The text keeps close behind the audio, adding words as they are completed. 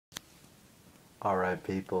Alright,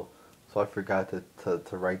 people. So I forgot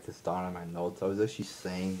to write this down in my notes. I was actually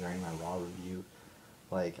saying during my Raw review,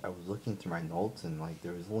 like, I was looking through my notes and, like,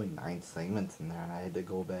 there was only 9 segments in there, and I had to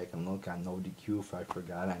go back and look on no DQ if I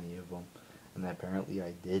forgot any of them. And apparently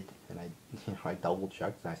I did, and I double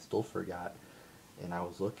checked and I still forgot. And I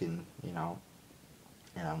was looking, and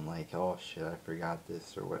I'm like, oh shit, I forgot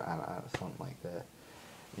this or what, something like that.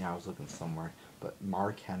 I was looking somewhere. But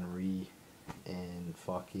Mark Henry and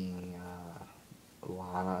fucking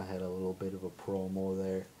Lana had a little bit of a promo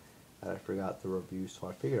there that I forgot to review, so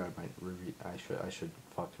I figured I might review. I should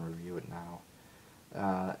fucking review it now.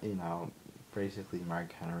 Uh, you know, Basically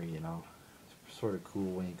Mark Henry, it's sort of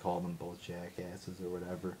cool when you call them both jackasses or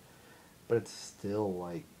whatever, but it's still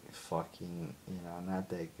like fucking, not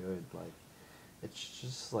that good. Like, it's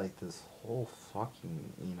just like this whole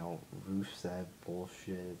fucking, Rusev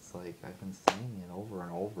bullshit. It's like I've been saying it over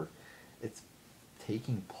and over. It's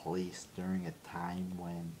taking place during a time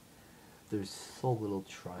when there's so little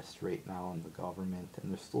trust right now in the government,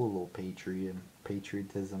 and there's still a little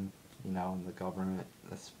patriotism, in the government,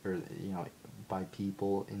 that's for, by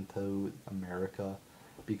people into America,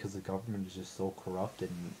 because the government is just so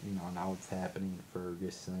corrupted, and now it's happening in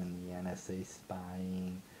Ferguson, the NSA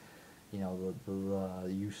spying, the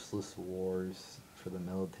useless wars for the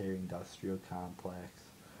military-industrial complex,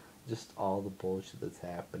 just all the bullshit that's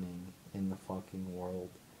happening in the fucking world,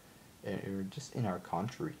 or just in our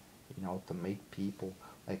country, to make people,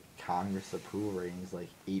 like, Congress approval ratings like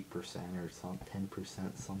 8% or some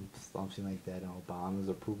 10%, something like that, and Obama's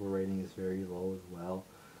approval rating is very low as well.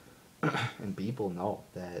 And people know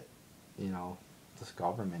that, you know, this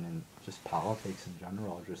government and just politics in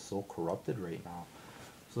general are just so corrupted right now.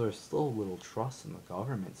 So there's still little trust in the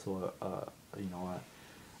government. So,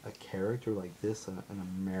 a character like this, an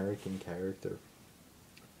American character,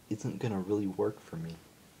 isn't gonna really work for me,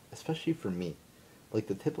 especially for me. Like,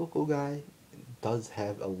 the typical guy does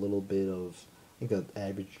have a little bit of, I think the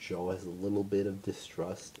average Joe has a little bit of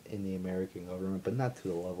distrust in the American government, but not to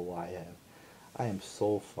the level I have. I am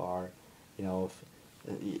so far, if,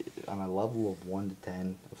 on a level of 1 to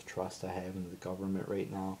 10 of trust I have in the government right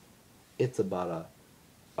now, it's about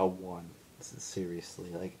a 1. Seriously,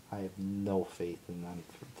 like, I have no faith in them,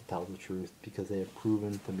 to tell the truth, because they have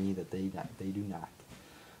proven to me that they do not.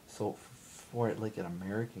 So for it, like, an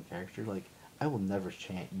American character, like, I will never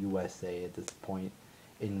chant USA at this point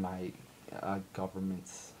in my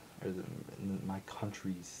government's, or in my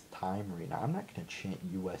country's time right now. I'm not gonna chant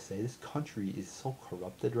USA. This country is so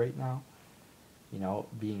corrupted right now.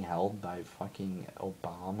 Being held by fucking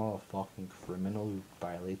Obama, a fucking criminal who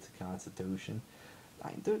violates the Constitution.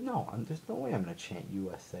 There's no way I'm gonna chant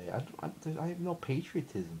USA. I have no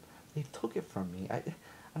patriotism. They took it from me.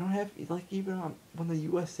 I don't have, like, even when the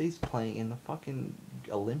USA's playing in the fucking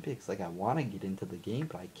Olympics. Like, I want to get into the game,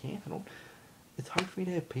 but I can't. I don't. It's hard for me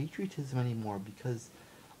to have patriotism anymore because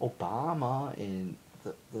Obama and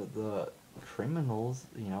the criminals,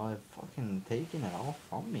 have fucking taken it all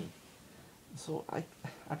from me. So I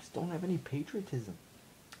just don't have any patriotism.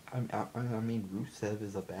 I mean, Rusev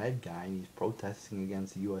is a bad guy, and he's protesting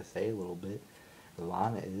against the USA a little bit.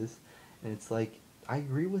 Lana is, and it's like, I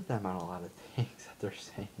agree with them on a lot of things that they're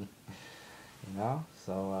saying,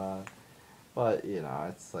 So, but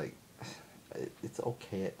it's like, it's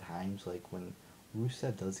okay at times. Like, when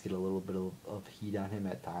Rusev does get a little bit of heat on him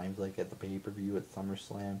at times, like at the pay-per-view at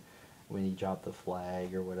SummerSlam, when he dropped the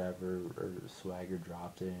flag or whatever, or Swagger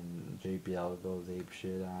dropped it, and JBL goes ape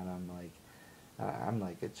shit on him. Like, I'm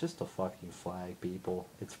like, it's just a fucking flag, people.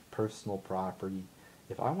 It's personal property.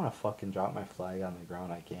 If I want to fucking drop my flag on the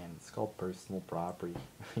ground, I can. It's called personal property,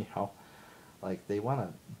 you know? Like, they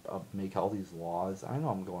want to make all these laws. I know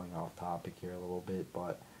I'm going off topic here a little bit,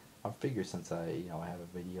 but I figure since I, have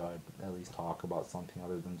a video, I'd at least talk about something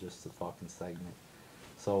other than just the fucking segment.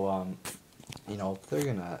 So, if they're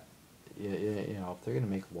gonna, if they're gonna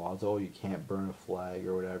make laws, oh, you can't burn a flag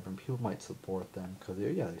or whatever, and people might support them because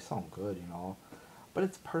they sound good, but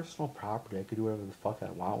it's personal property. I could do whatever the fuck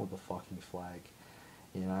I want with the fucking flag,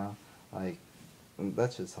 you know? Like,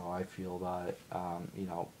 that's just how I feel about it.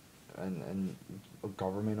 And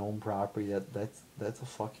government-owned property, that's a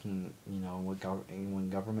fucking, when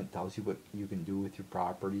government tells you what you can do with your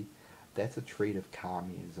property, that's a trait of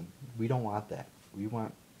communism. We don't want that. We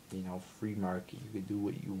want, free market. You can do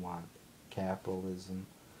what you want. Capitalism,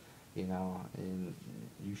 and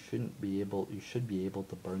you should be able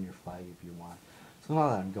to burn your flag if you want. So now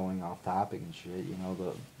that I'm going off topic and shit,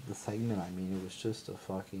 the segment, I mean, it was just a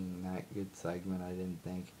fucking not good segment. I didn't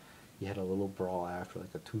think. You had a little brawl after,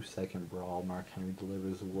 like a 2-second brawl. Mark Henry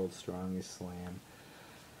delivers the world's strongest slam.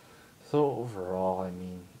 So overall, I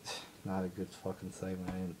mean, not a good fucking segment.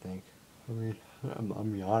 I didn't think. I mean,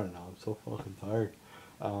 I'm yawning now. I'm so fucking tired.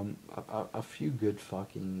 A few good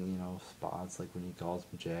fucking, spots, like when he calls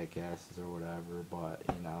them jackasses or whatever, but,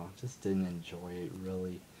 just didn't enjoy it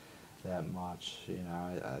really that much.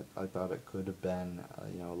 I thought it could have been,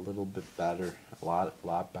 a little bit better, a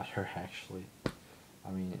lot better actually. I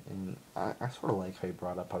mean, and I sort of like how you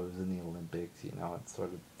brought up I was in the Olympics, it's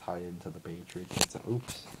sort of tied into the patriotism.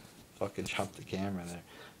 Oops, fucking chopped the camera there.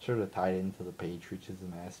 Sort of tied into the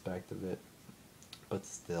patriotism aspect of it, but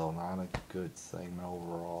still not a good segment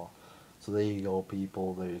overall. So there you go,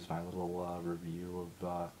 people. There's my little review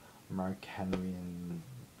of Mark Henry and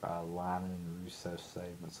Lana and Rusev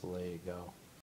segment. So there you go.